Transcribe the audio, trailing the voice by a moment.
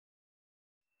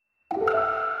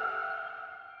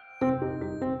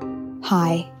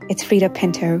Hi, it's Frida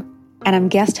Pinto, and I'm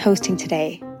guest hosting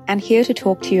today and here to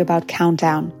talk to you about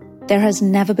Countdown. There has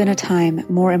never been a time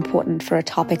more important for a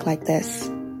topic like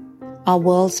this. Our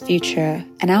world's future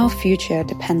and our future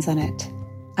depends on it.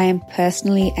 I am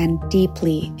personally and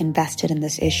deeply invested in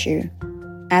this issue,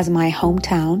 as my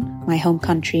hometown, my home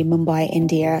country, Mumbai,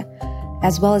 India,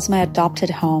 as well as my adopted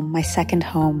home, my second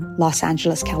home, Los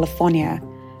Angeles, California,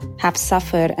 have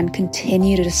suffered and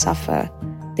continue to suffer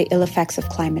the ill effects of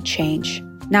climate change.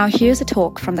 Now here's a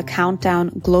talk from the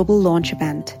Countdown Global Launch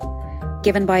event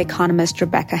given by economist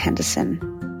Rebecca Henderson.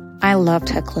 I loved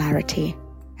her clarity,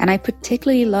 and I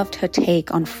particularly loved her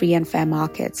take on free and fair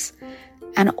markets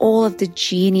and all of the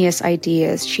genius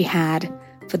ideas she had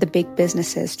for the big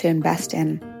businesses to invest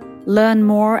in. Learn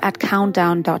more at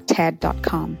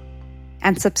countdown.ted.com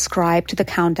and subscribe to the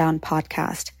Countdown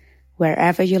podcast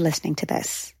wherever you're listening to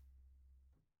this.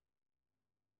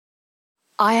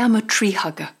 I am a tree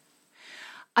hugger.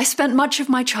 I spent much of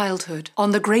my childhood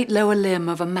on the great lower limb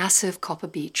of a massive copper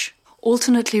beech,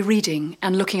 alternately reading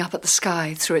and looking up at the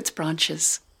sky through its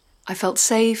branches. I felt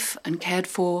safe and cared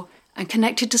for and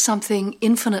connected to something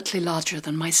infinitely larger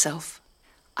than myself.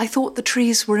 I thought the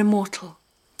trees were immortal,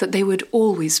 that they would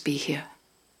always be here.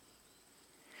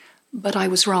 But I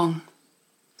was wrong.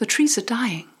 The trees are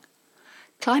dying.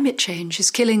 Climate change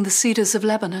is killing the cedars of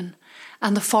Lebanon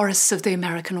and the forests of the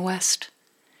American West.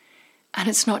 And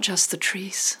it's not just the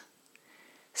trees.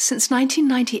 Since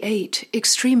 1998,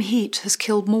 extreme heat has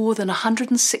killed more than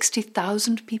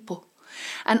 160,000 people,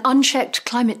 and unchecked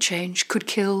climate change could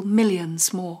kill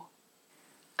millions more.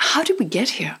 How did we get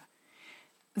here?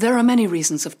 There are many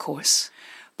reasons, of course,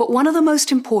 but one of the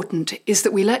most important is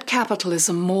that we let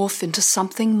capitalism morph into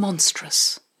something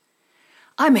monstrous.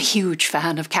 I'm a huge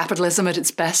fan of capitalism at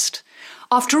its best.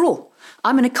 After all,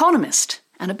 I'm an economist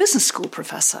and a business school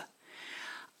professor.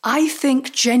 I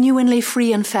think genuinely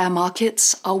free and fair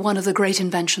markets are one of the great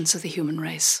inventions of the human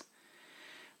race.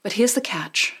 But here's the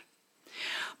catch.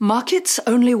 Markets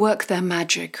only work their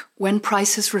magic when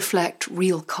prices reflect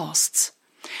real costs.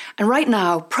 And right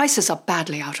now, prices are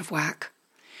badly out of whack.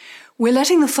 We're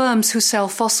letting the firms who sell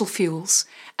fossil fuels,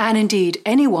 and indeed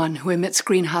anyone who emits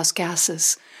greenhouse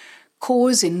gases,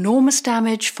 cause enormous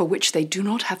damage for which they do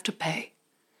not have to pay.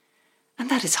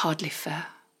 And that is hardly fair.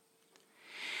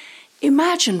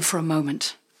 Imagine for a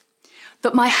moment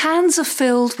that my hands are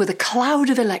filled with a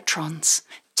cloud of electrons,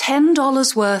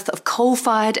 $10 worth of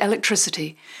coal-fired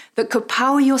electricity that could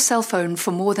power your cell phone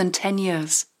for more than 10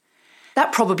 years.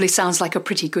 That probably sounds like a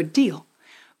pretty good deal,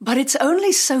 but it's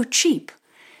only so cheap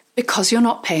because you're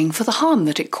not paying for the harm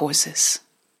that it causes.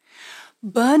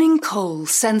 Burning coal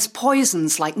sends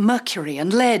poisons like mercury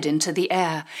and lead into the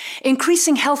air,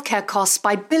 increasing healthcare costs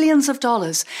by billions of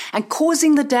dollars and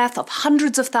causing the death of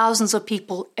hundreds of thousands of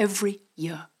people every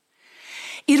year.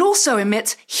 It also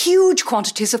emits huge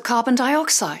quantities of carbon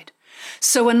dioxide.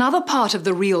 So another part of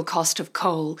the real cost of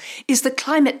coal is the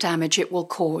climate damage it will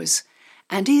cause,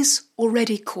 and is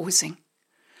already causing.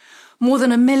 More than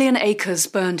 1 million acres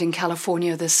burned in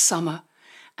California this summer,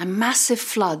 and massive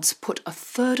floods put a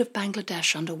third of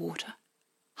Bangladesh underwater.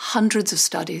 Hundreds of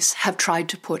studies have tried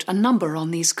to put a number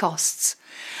on these costs.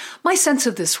 My sense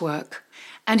of this work,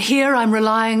 and here I'm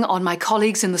relying on my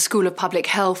colleagues in the School of Public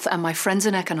Health and my friends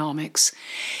in economics,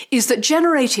 is that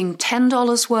generating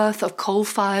 $10 worth of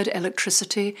coal-fired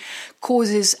electricity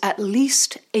causes at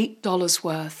least $8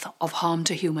 worth of harm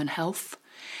to human health,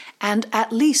 and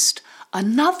at least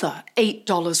another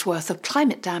 $8 worth of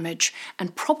climate damage,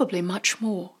 and probably much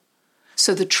more.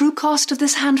 So the true cost of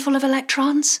this handful of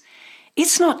electrons?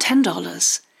 It's not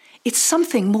 $10. It's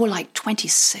something more like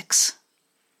 26.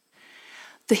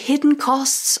 The hidden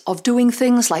costs of doing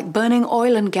things like burning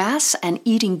oil and gas and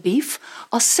eating beef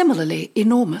are similarly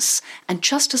enormous and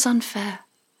just as unfair.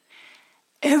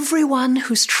 Everyone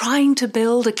who's trying to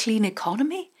build a clean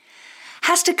economy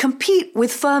has to compete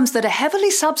with firms that are heavily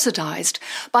subsidized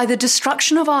by the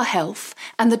destruction of our health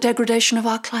and the degradation of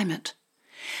our climate.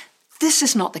 This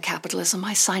is not the capitalism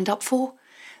I signed up for.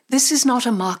 This is not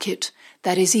a market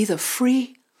that is either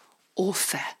free or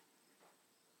fair.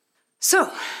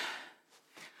 So,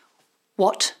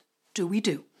 what do we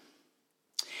do?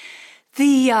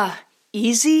 The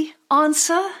easy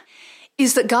answer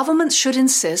is that governments should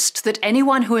insist that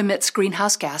anyone who emits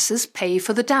greenhouse gases pay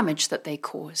for the damage that they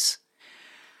cause.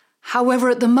 However,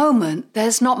 at the moment,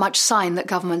 there's not much sign that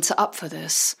governments are up for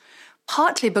this,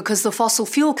 partly because the fossil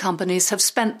fuel companies have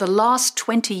spent the last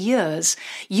 20 years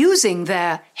using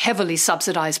their heavily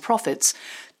subsidized profits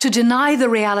to deny the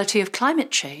reality of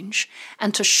climate change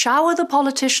and to shower the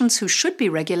politicians who should be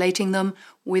regulating them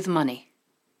with money.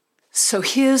 So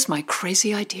here's my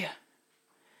crazy idea.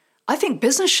 I think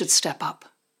business should step up.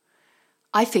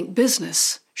 I think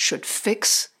business should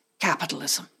fix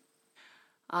capitalism.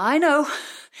 I know,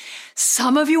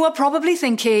 some of you are probably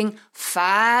thinking,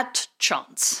 fat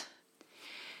chance.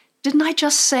 Didn't I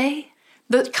just say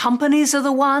that companies are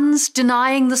the ones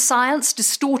denying the science,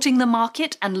 distorting the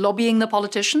market, and lobbying the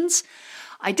politicians?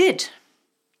 I did.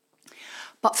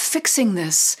 But fixing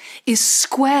this is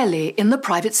squarely in the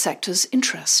private sector's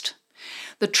interest.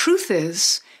 The truth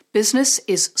is, business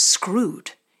is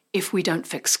screwed if we don't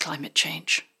fix climate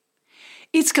change.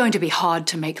 It's going to be hard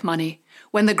to make money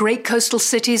when the great coastal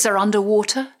cities are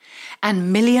underwater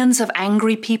and millions of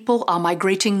angry people are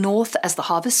migrating north as the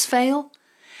harvests fail.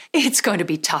 It's going to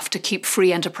be tough to keep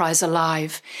free enterprise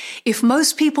alive if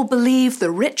most people believe the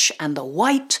rich and the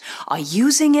white are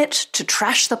using it to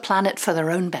trash the planet for their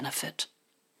own benefit.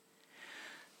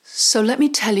 So let me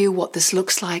tell you what this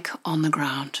looks like on the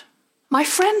ground. My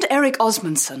friend Eric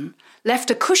Osmundson left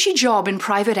a cushy job in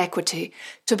private equity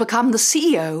to become the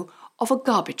CEO of a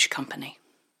garbage company.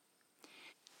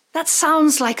 That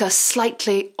sounds like a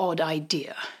slightly odd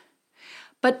idea.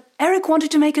 But Eric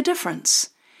wanted to make a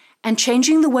difference, and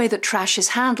changing the way that trash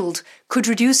is handled could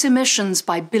reduce emissions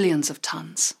by billions of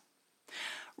tons.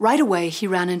 Right away, he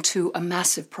ran into a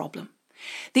massive problem.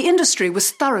 The industry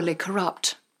was thoroughly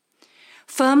corrupt.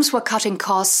 Firms were cutting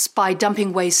costs by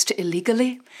dumping waste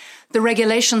illegally, the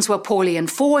regulations were poorly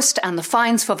enforced, and the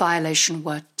fines for violation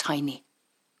were tiny.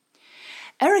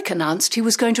 Eric announced he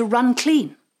was going to run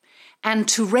clean and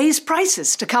to raise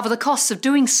prices to cover the costs of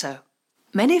doing so.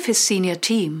 Many of his senior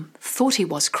team thought he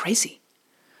was crazy.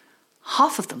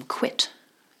 Half of them quit.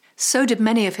 So did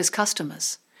many of his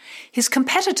customers. His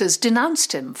competitors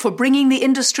denounced him for bringing the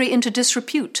industry into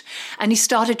disrepute, and he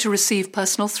started to receive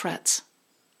personal threats.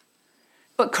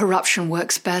 But corruption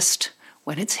works best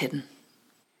when it's hidden.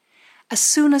 As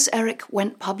soon as Eric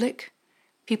went public,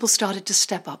 people started to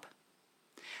step up.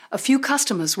 A few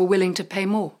customers were willing to pay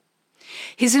more.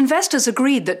 His investors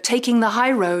agreed that taking the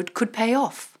high road could pay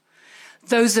off.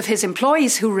 Those of his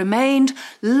employees who remained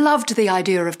loved the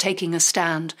idea of taking a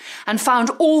stand and found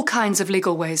all kinds of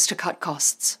legal ways to cut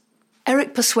costs.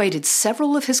 Eric persuaded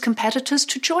several of his competitors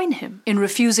to join him in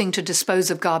refusing to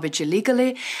dispose of garbage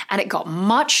illegally, and it got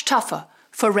much tougher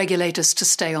for regulators to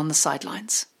stay on the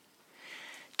sidelines.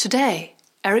 Today,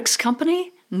 Eric's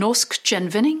company, Norsk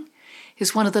Gjenvinning,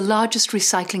 is one of the largest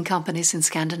recycling companies in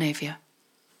Scandinavia.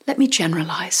 Let me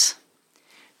generalize.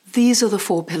 These are the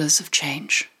 4 pillars of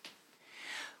change.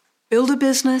 Build a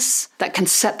business that can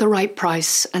set the right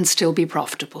price and still be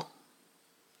profitable.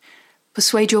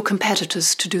 Persuade your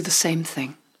competitors to do the same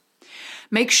thing.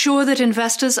 Make sure that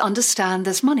investors understand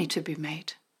there's money to be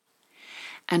made.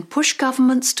 And push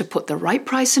governments to put the right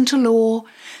price into law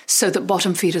so that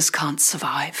bottom feeders can't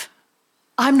survive.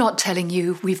 I'm not telling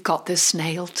you we've got this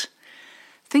nailed.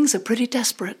 Things are pretty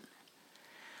desperate.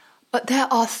 But there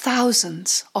are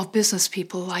thousands of business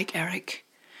people like Eric,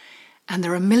 and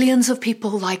there are millions of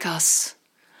people like us.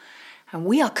 And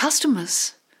we are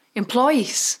customers,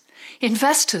 employees,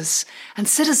 investors, and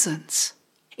citizens.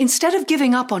 Instead of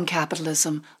giving up on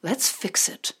capitalism, let's fix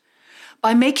it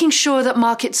by making sure that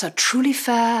markets are truly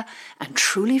fair and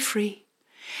truly free,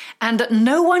 and that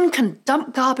no one can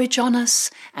dump garbage on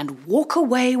us and walk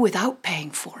away without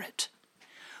paying for it.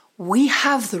 We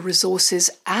have the resources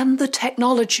and the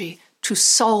technology to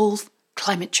solve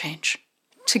climate change.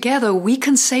 Together we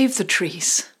can save the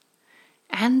trees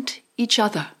and each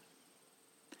other.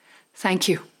 Thank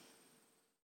you.